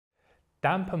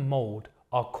Damp and mould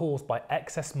are caused by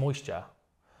excess moisture.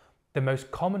 The most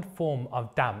common form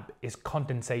of damp is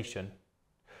condensation.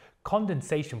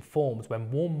 Condensation forms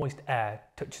when warm moist air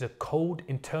touches a cold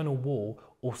internal wall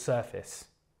or surface.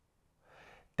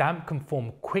 Damp can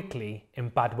form quickly in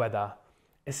bad weather,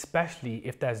 especially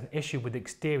if there's an issue with the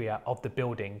exterior of the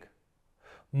building.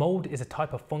 Mould is a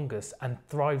type of fungus and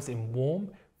thrives in warm,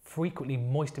 frequently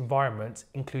moist environments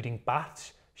including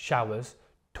baths, showers,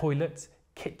 toilets,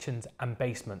 kitchens and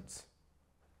basements.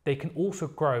 They can also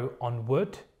grow on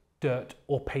wood, dirt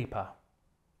or paper.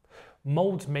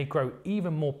 Moulds may grow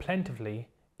even more plentifully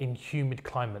in humid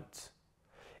climates.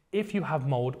 If you have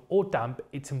mould or damp,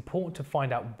 it's important to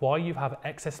find out why you have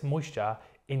excess moisture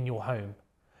in your home.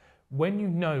 When you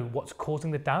know what's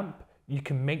causing the damp, you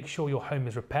can make sure your home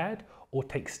is repaired or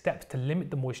take steps to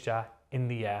limit the moisture in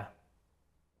the air.